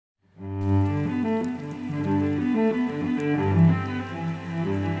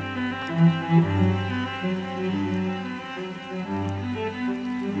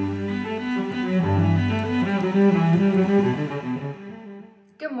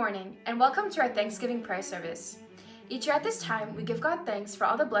morning, and welcome to our Thanksgiving prayer service. Each year at this time, we give God thanks for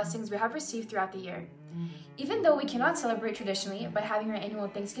all the blessings we have received throughout the year. Even though we cannot celebrate traditionally by having our annual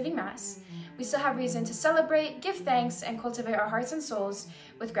Thanksgiving Mass, we still have reason to celebrate, give thanks, and cultivate our hearts and souls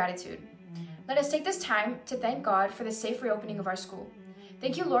with gratitude. Let us take this time to thank God for the safe reopening of our school.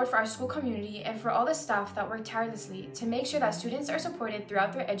 Thank you, Lord, for our school community and for all the staff that work tirelessly to make sure that students are supported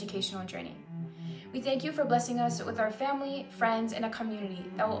throughout their educational journey. We thank you for blessing us with our family, friends, and a community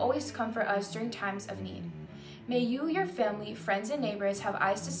that will always comfort us during times of need. May you, your family, friends, and neighbors have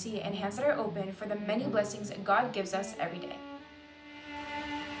eyes to see and hands that are open for the many blessings God gives us every day.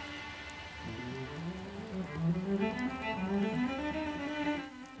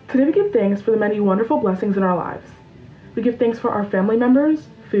 Today we give thanks for the many wonderful blessings in our lives. We give thanks for our family members,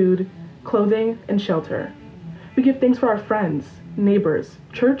 food, clothing, and shelter. We give thanks for our friends, neighbors,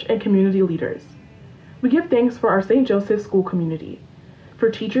 church, and community leaders. We give thanks for our St. Joseph School community, for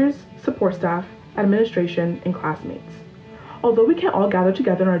teachers, support staff, administration, and classmates. Although we can't all gather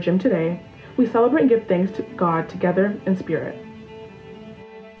together in our gym today, we celebrate and give thanks to God together in spirit.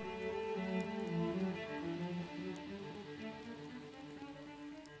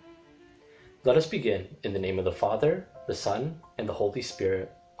 Let us begin in the name of the Father, the Son, and the Holy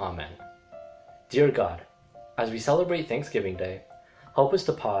Spirit. Amen. Dear God, as we celebrate Thanksgiving Day, help us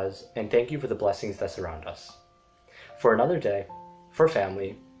to pause and thank you for the blessings that surround us. For another day, for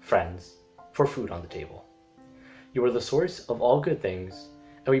family, friends, for food on the table. You are the source of all good things,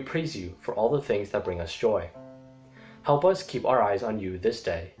 and we praise you for all the things that bring us joy. Help us keep our eyes on you this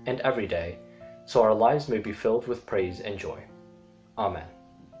day and every day, so our lives may be filled with praise and joy. Amen.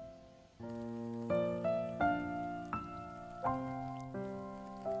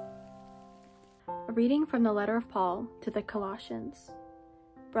 A reading from the letter of Paul to the Colossians.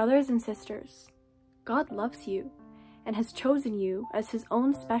 Brothers and sisters, God loves you and has chosen you as his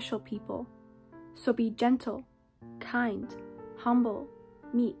own special people. So be gentle, kind, humble,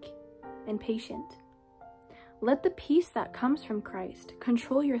 meek, and patient. Let the peace that comes from Christ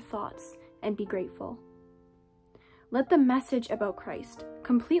control your thoughts and be grateful. Let the message about Christ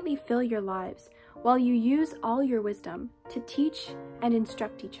completely fill your lives while you use all your wisdom to teach and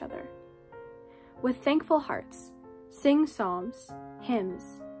instruct each other. With thankful hearts, sing psalms,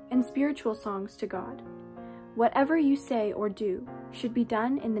 hymns, and spiritual songs to God. Whatever you say or do should be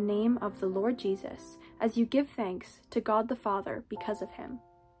done in the name of the Lord Jesus, as you give thanks to God the Father because of him.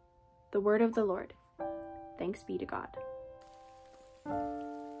 The word of the Lord. Thanks be to God.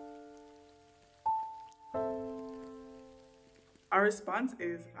 Our response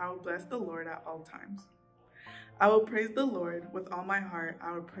is, I will bless the Lord at all times. I will praise the Lord with all my heart.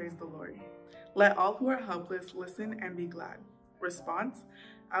 I will praise the Lord. Let all who are helpless listen and be glad. Response,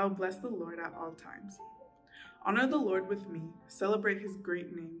 I will bless the Lord at all times. Honor the Lord with me, celebrate his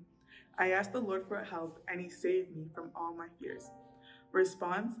great name. I asked the Lord for help, and he saved me from all my fears.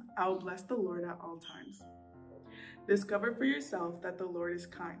 Response, I will bless the Lord at all times. Discover for yourself that the Lord is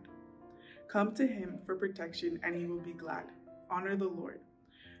kind. Come to him for protection, and he will be glad. Honor the Lord.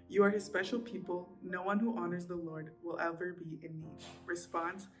 You are his special people. No one who honors the Lord will ever be in need.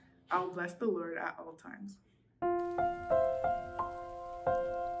 Response, I will bless the Lord at all times.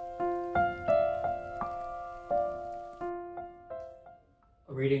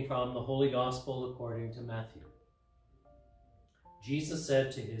 A reading from the Holy Gospel according to Matthew. Jesus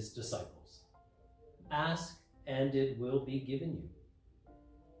said to his disciples, "Ask, and it will be given you.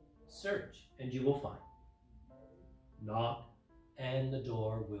 Search, and you will find. Knock, and the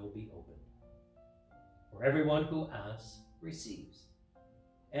door will be opened. For everyone who asks receives,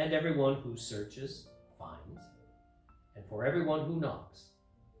 and everyone who searches finds, and for everyone who knocks,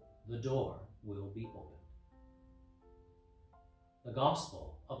 the door will be opened." The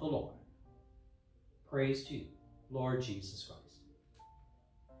Gospel of the Lord. Praise to you, Lord Jesus Christ.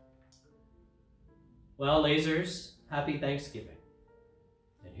 Well, Lasers, happy Thanksgiving.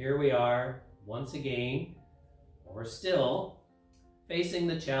 And here we are once again, or still, facing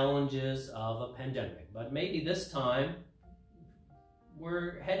the challenges of a pandemic. But maybe this time,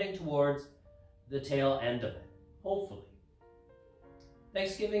 we're heading towards the tail end of it, hopefully.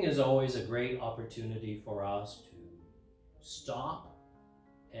 Thanksgiving is always a great opportunity for us to stop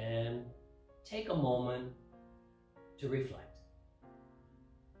and take a moment to reflect.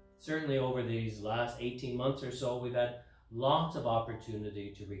 Certainly over these last 18 months or so, we've had lots of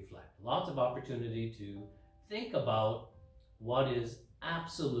opportunity to reflect, lots of opportunity to think about what is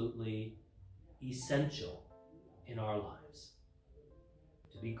absolutely essential in our lives,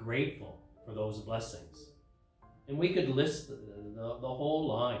 to be grateful for those blessings. And we could list the whole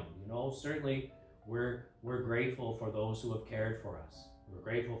line, you know. Certainly we're grateful for those who have cared for us. We're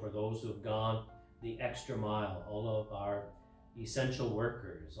grateful for those who have gone the extra mile, all of our essential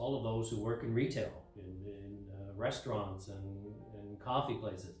workers, all of those who work in retail, in restaurants and coffee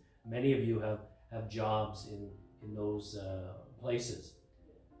places. Many of you have jobs in those places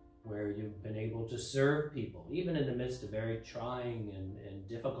where you've been able to serve people, even in the midst of very trying and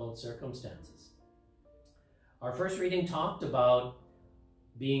difficult circumstances. Our first reading talked about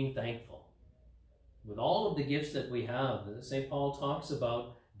being thankful. With all of the gifts that we have, St. Paul talks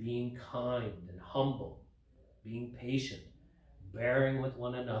about being kind and humble, being patient, bearing with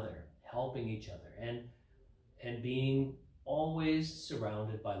one another, helping each other, and being always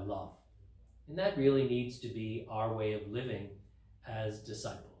surrounded by love. And that really needs to be our way of living as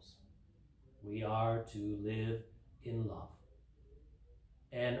disciples. We are to live in love.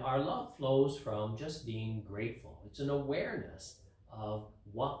 And our love flows from just being grateful. It's an awareness of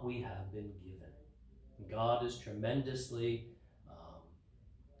what we have been given. God is tremendously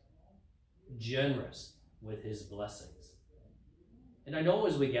generous with his blessings. And I know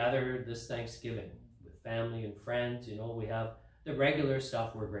as we gather this Thanksgiving with family and friends, we have the regular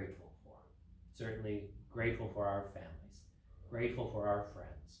stuff we're grateful for. Certainly grateful for our families, grateful for our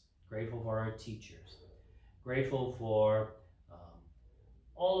friends, grateful for our teachers, grateful for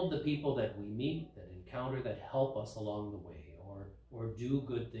all of the people that we meet, that encounter, that help us along the way or do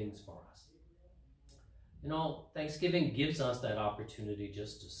good things for us. Thanksgiving gives us that opportunity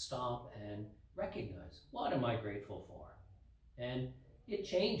just to stop and recognize, what am I grateful for? And it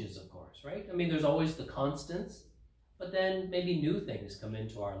changes, of course, right? I mean, there's always the constants, but then maybe new things come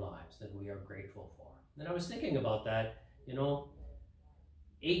into our lives that we are grateful for. And I was thinking about that,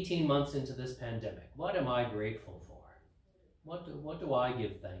 18 months into this pandemic, what am I grateful for? What do I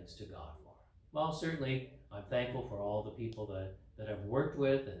give thanks to God for? Well, certainly I'm thankful for all the people that I've worked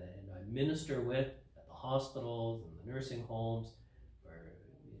with and I minister with at the hospitals and the nursing homes, for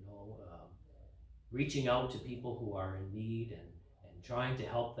reaching out to people who are in need and trying to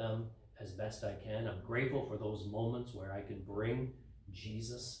help them as best I can. I'm grateful for those moments where I can bring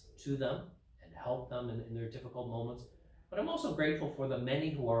Jesus to them and help them in their difficult moments. But I'm also grateful for the many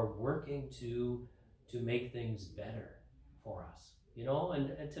who are working to make things better for us.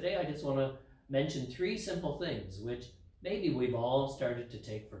 And today I just want to mention 3 simple things which maybe we've all started to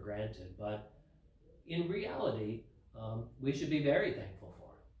take for granted, but in reality, we should be very thankful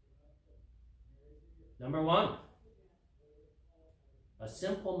for. Number 1, a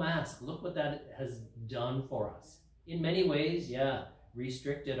simple mask. Look what that has done for us. In many ways,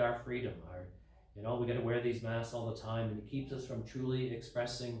 restricted our freedom. We got to wear these masks all the time, and it keeps us from truly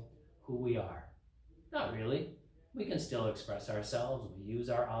expressing who we are. Not really. We can still express ourselves. We use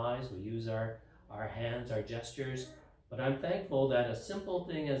our eyes, we use our hands, our gestures. But I'm thankful that a simple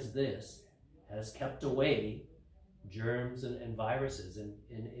thing as this has kept away germs and viruses and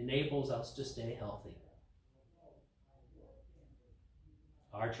enables us to stay healthy.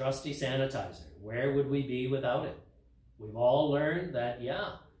 Our trusty sanitizer, where would we be without it? We've all learned that,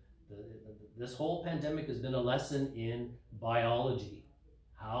 this whole pandemic has been a lesson in biology,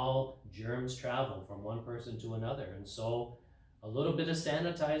 how germs travel from one person to another. And so a little bit of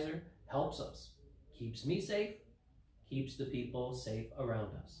sanitizer helps us, keeps me safe, keeps the people safe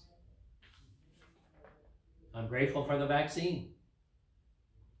around us. I'm grateful for the vaccine.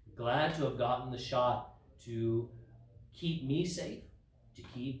 Glad to have gotten the shot to keep me safe, to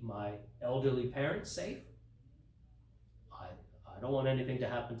keep my elderly parents safe. I don't want anything to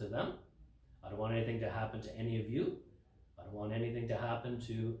happen to them. I don't want anything to happen to any of you. I don't want anything to happen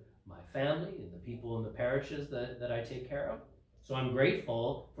to my family and the people in the parishes that I take care of. So I'm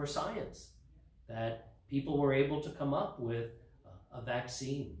grateful for science, that people were able to come up with a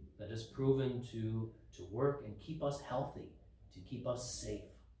vaccine that has proven to work and keep us healthy, to keep us safe.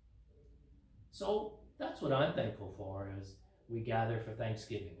 So that's what I'm thankful for as we gather for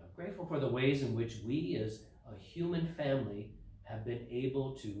Thanksgiving. I'm grateful for the ways in which we as a human family have been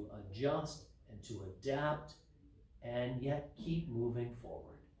able to adjust and to adapt and yet keep moving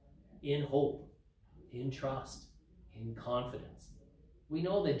forward in hope, in trust, in confidence. We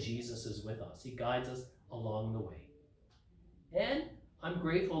know that Jesus is with us. He guides us along the way. And I'm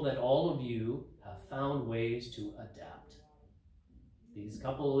grateful that all of you have found ways to adapt. These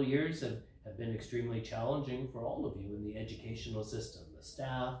couple of years have been extremely challenging for all of you in the educational system, the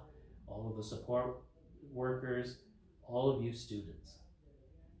staff, all of the support workers, all of you students.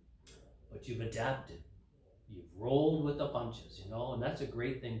 But you've adapted. You've rolled with the punches, and that's a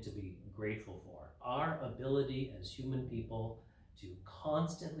great thing to be grateful for. Our ability as human people to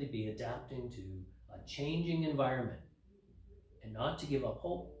constantly be adapting to a changing environment and not to give up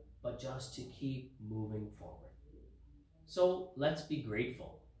hope, but just to keep moving forward. So let's be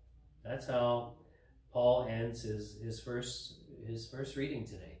grateful. That's how Paul ends his first reading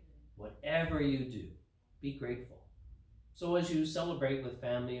today. Whatever you do, be grateful. So as you celebrate with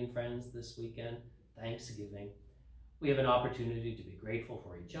family and friends this weekend, Thanksgiving, we have an opportunity to be grateful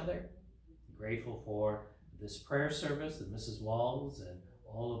for each other, grateful for this prayer service that Mrs. Walls and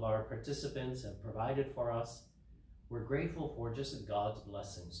all of our participants have provided for us. We're grateful for just God's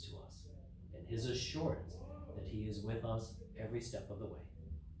blessings to us and his assurance that he is with us every step of the way.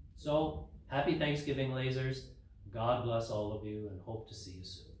 So, happy Thanksgiving, Lasers. God bless all of you and hope to see you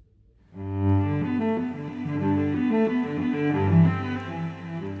soon.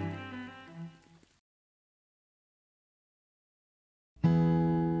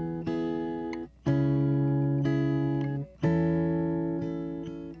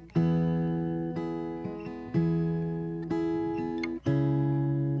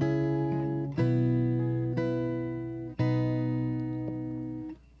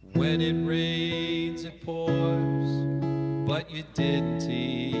 When it rains, it pours, but you didn't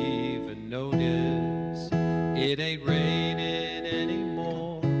even notice. It ain't raining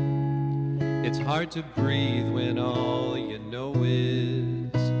anymore. It's hard to breathe when all you know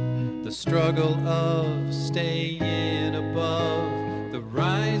is the struggle of staying above the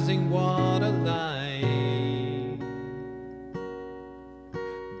rising water line.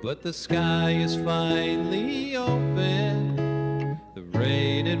 But the sky is finally open.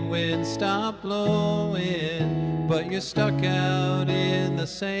 Rain and wind stop blowing, but you're stuck out in the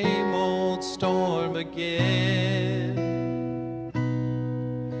same old storm again.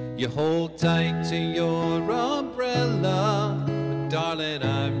 You hold tight to your umbrella, but darling,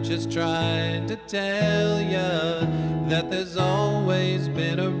 I'm just trying to tell you that there's always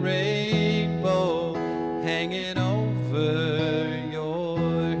been a rainbow hanging over your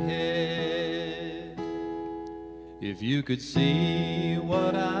head. If you could see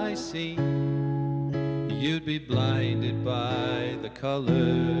what I see, you'd be blinded by the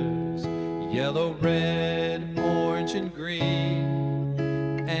colors, yellow, red, orange, and green,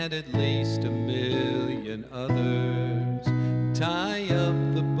 and at least a million others. Tie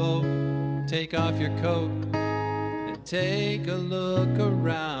up the boat, take off your coat, and take a look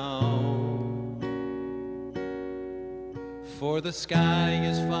around. For the sky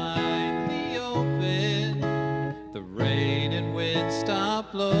is finally open, the rain and wind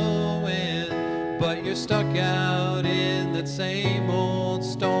stop blowing, but you're stuck out in that same old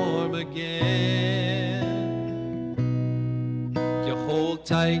storm again. You hold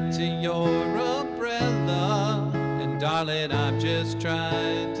tight to your umbrella, and darling, I'm just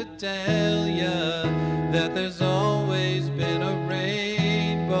trying to tell you that there's always been a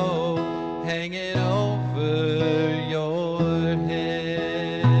rainbow hanging over your head.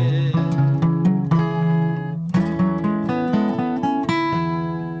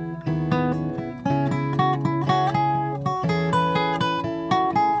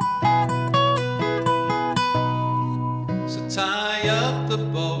 Tie up the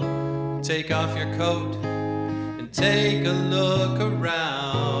boat, take off your coat, and take a look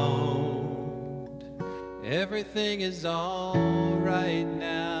around. Everything is all right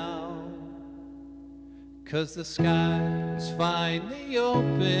now, 'cause the sky's finally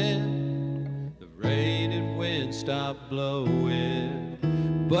open. The rain and wind stop blowing,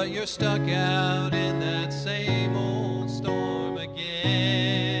 but you're stuck out in that same old storm again.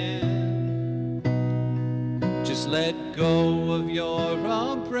 Just let go of your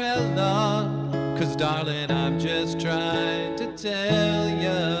umbrella, 'cause darling, I'm just trying to tell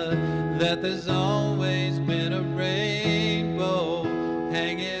you that there's always been a rainbow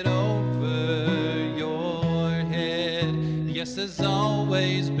hanging over your head. Yes, there's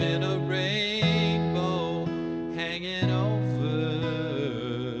always been a rainbow hanging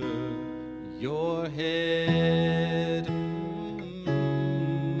over your head.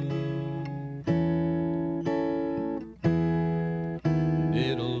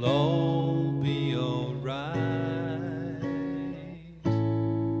 It'll all be alright.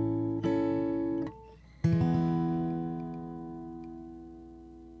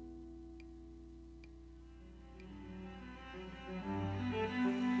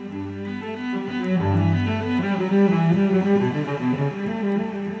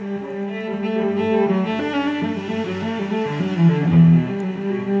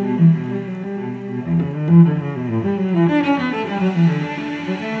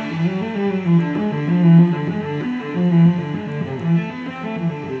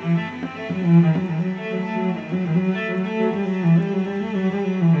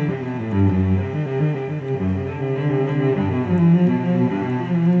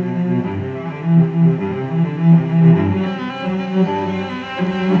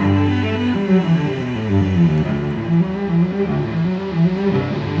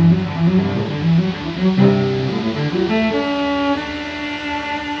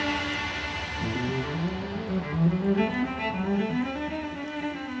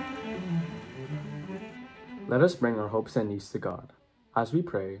 Let us bring our hopes and needs to God. As we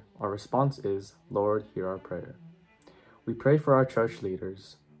pray, our response is, Lord, hear our prayer. We pray for our church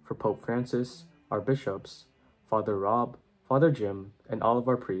leaders, for Pope Francis, our bishops, Father Rob, Father Jim, and all of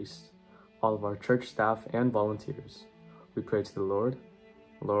our priests, all of our church staff and volunteers. We pray to the Lord.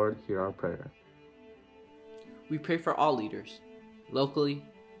 Lord, hear our prayer. We pray for all leaders, locally,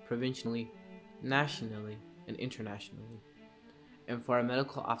 provincially, nationally, and internationally, and for our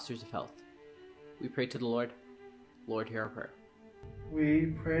medical officers of health. We pray to the Lord. Lord, hear our prayer.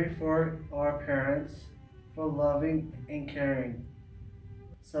 We pray for our parents, for loving and caring.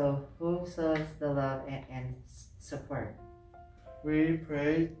 So who shows the love and support? We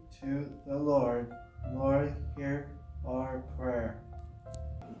pray to the Lord. Lord, hear our prayer.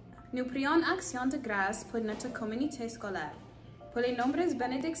 Nous prions action de grâce pour notre communauté scolaire, pour les nombreuses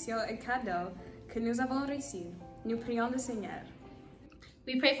bénédictions et cadeaux que nous avons reçus. Nous prions le Seigneur.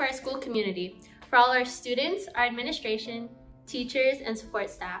 We pray for our school community, for all our students, our administration, teachers, and support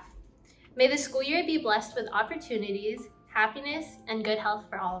staff. May the school year be blessed with opportunities, happiness, and good health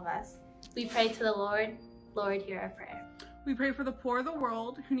for all of us. We pray to the Lord. Lord, hear our prayer. We pray for the poor of the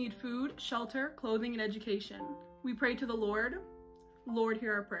world who need food, shelter, clothing, and education. We pray to the Lord. Lord,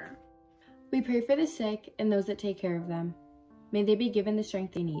 hear our prayer. We pray for the sick and those that take care of them. May they be given the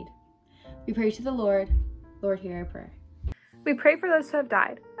strength they need. We pray to the Lord. Lord, hear our prayer. We pray for those who have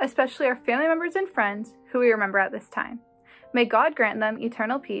died, especially our family members and friends who we remember at this time. May God grant them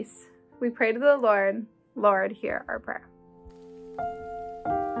eternal peace. We pray to the Lord. Lord, hear our prayer.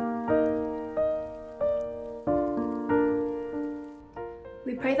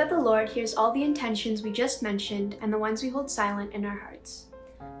 We pray that the Lord hears all the intentions we just mentioned and the ones we hold silent in our hearts.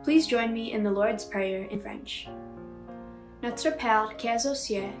 Please join me in the Lord's Prayer in French. Notre Père qui es aux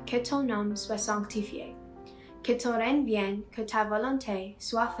cieux, que ton nom soit sanctifié. Que ton règne vienne, que ta volonté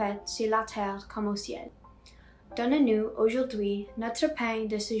soit faite sur la terre comme au ciel. Donne-nous aujourd'hui notre pain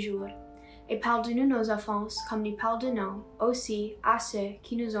de ce jour, et pardonne-nous nos offenses comme nous pardonnons aussi à ceux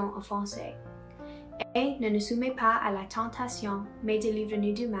qui nous ont offensés. Et ne nous soumets pas à la tentation, mais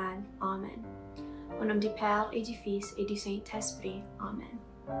délivre-nous du mal. Amen. Au nom du Père et du Fils et du Saint-Esprit. Amen.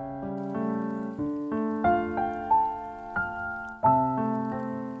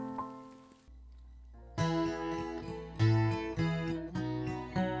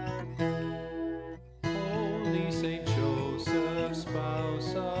 Holy Saint Joseph,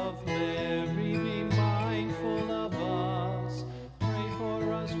 spouse of Mary, be mindful of us. Pray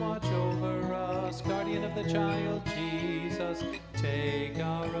for us, watch over us, guardian of the child Jesus. Take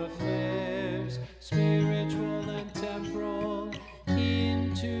our affairs, spiritual and temporal,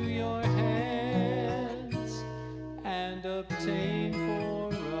 into your hands, and obtain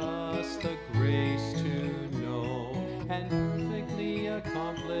for us the grace to know and perfectly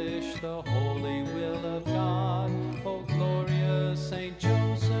accomplish the holy will of God. O glorious Saint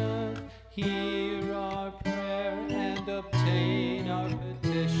Joseph, hear our prayer and obtain our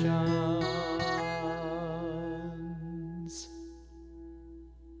petitions.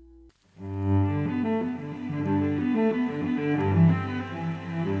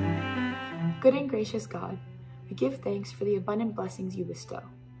 Good and gracious God, we give thanks for the abundant blessings you bestow.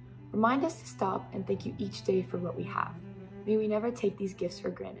 Remind us to stop and thank you each day for what we have. May we never take these gifts for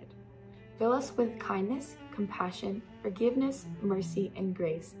granted. Fill us with kindness, compassion, forgiveness, mercy, and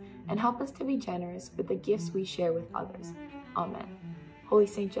grace, and help us to be generous with the gifts we share with others. Amen. Holy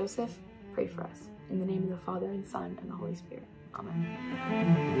Saint Joseph, pray for us. In the name of the Father, and Son, and the Holy Spirit. Amen.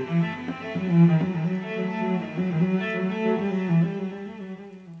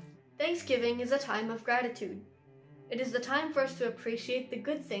 Thanksgiving is a time of gratitude. It is the time for us to appreciate the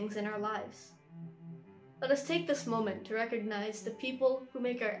good things in our lives. Let us take this moment to recognize the people who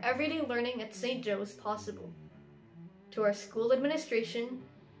make our everyday learning at St. Joe's possible. To our school administration,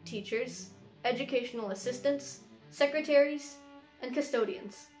 teachers, educational assistants, secretaries, and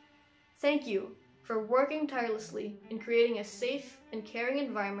custodians, thank you for working tirelessly in creating a safe and caring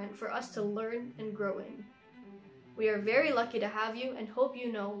environment for us to learn and grow in. We are very lucky to have you and hope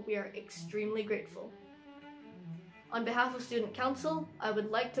you know we are extremely grateful. On behalf of Student Council, I would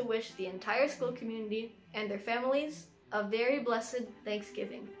like to wish the entire school community and their families a very blessed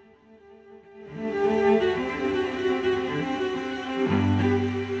Thanksgiving.